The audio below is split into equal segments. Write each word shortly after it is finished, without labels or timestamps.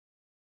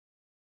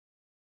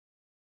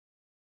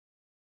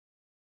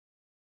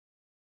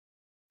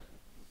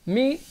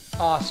Meet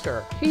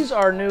Oscar. He's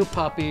our new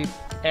puppy,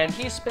 and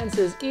he spends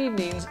his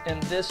evenings in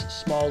this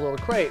small little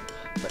crate.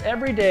 But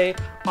every day,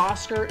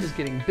 Oscar is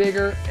getting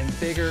bigger and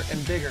bigger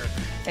and bigger,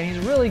 and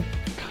he's really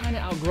kind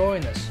of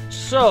outgrowing this.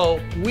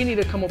 So we need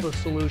to come up with a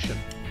solution.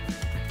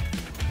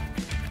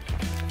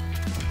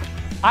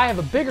 I have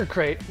a bigger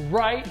crate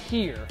right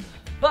here,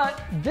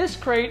 but this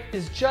crate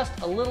is just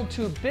a little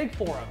too big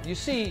for him. You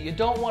see, you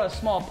don't want a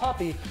small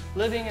puppy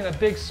living in a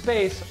big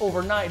space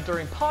overnight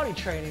during potty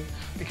training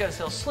because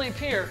he'll sleep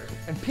here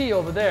and pee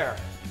over there.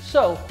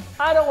 So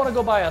I don't want to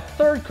go buy a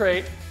third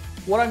crate.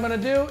 What I'm going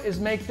to do is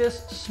make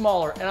this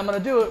smaller, and I'm going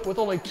to do it with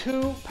only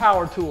 2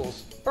 power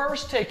tools.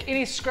 First, take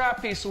any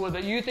scrap piece of wood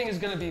that you think is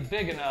going to be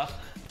big enough.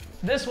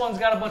 This one's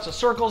got a bunch of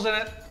circles in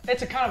it.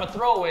 It's a kind of a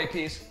throwaway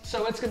piece,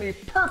 so it's going to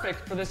be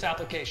perfect for this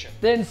application.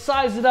 Then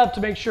size it up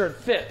to make sure it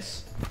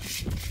fits.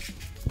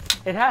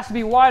 It has to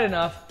be wide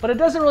enough, but it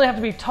doesn't really have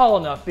to be tall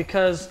enough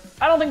because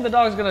I don't think the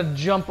dog's going to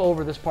jump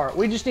over this part.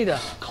 We just need to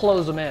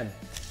close them in.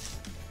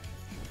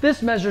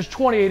 This measures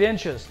 28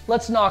 inches.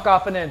 Let's knock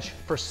off an inch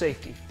for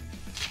safety.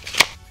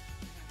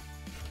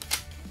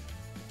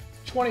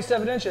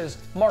 27 inches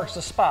marks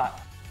the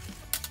spot.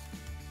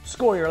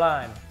 Score your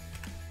line.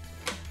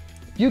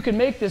 You can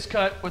make this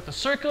cut with a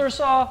circular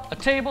saw, a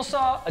table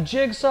saw, a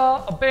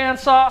jigsaw, a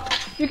bandsaw.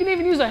 You can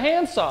even use a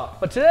handsaw.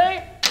 But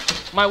today,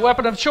 my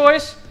weapon of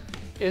choice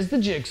is the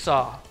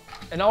jigsaw.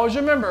 And always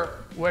remember,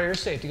 wear your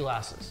safety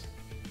glasses.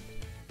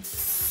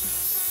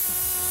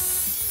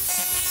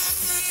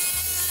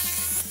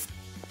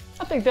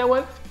 I think that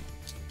went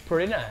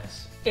pretty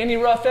nice. Any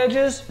rough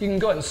edges, you can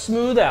go ahead and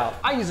smooth out.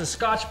 I use a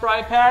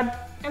Scotch-Brite pad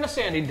and a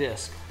sanding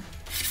disc.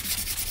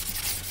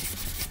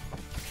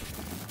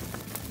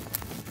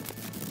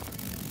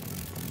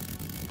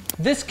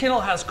 This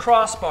kennel has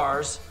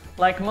crossbars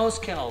like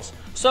most kennels.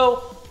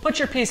 So put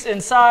your piece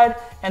inside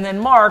and then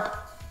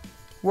mark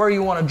where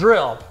you want to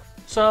drill.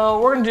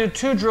 So we're going to do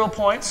 2 drill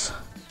points,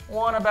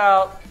 one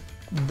about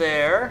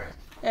there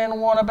and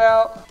one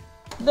about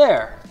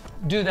there.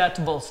 Do that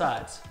to both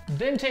sides.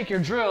 Then take your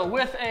drill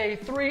with a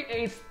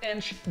 3/8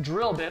 inch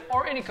drill bit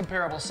or any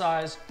comparable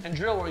size and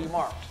drill where you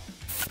marked.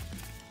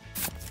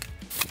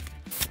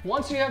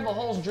 Once you have the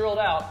holes drilled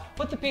out,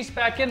 put the piece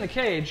back in the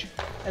cage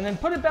and then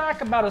put it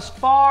back about as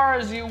far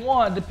as you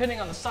want depending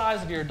on the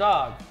size of your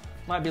dog.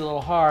 Might be a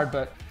little hard,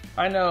 but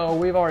I know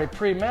we've already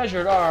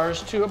pre-measured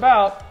ours to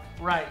about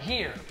right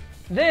here.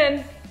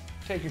 Then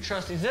take your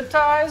trusty zip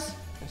ties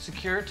and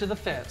secure it to the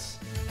fence.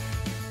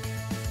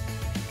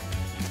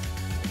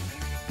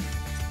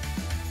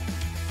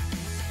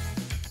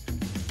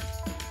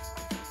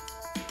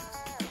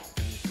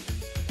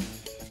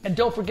 And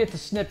don't forget to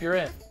snip your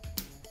end.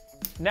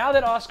 Now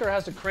that Oscar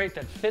has a crate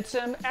that fits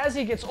him, as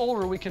he gets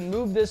older, we can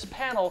move this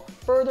panel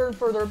further and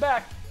further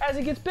back as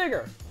he gets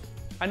bigger.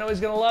 I know he's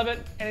gonna love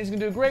it, and he's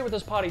gonna do great with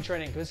his potty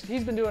training because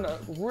he's been doing a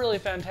really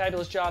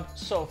fantabulous job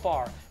so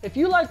far. If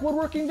you like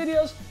woodworking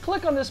videos,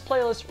 click on this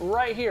playlist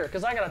right here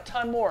because I got a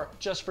ton more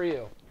just for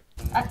you.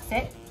 Up,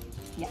 sit,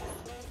 yes.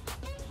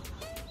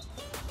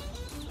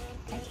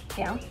 Okay,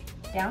 down,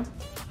 down,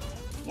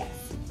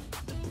 yes.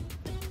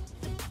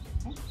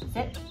 Okay,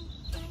 sit,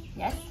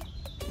 yes.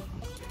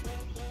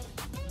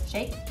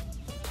 Shake,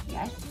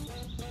 yes.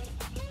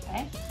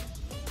 Okay.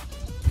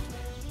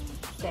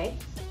 Stay,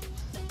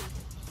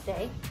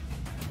 stay.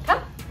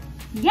 Come.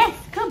 Yes,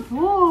 good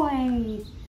boy.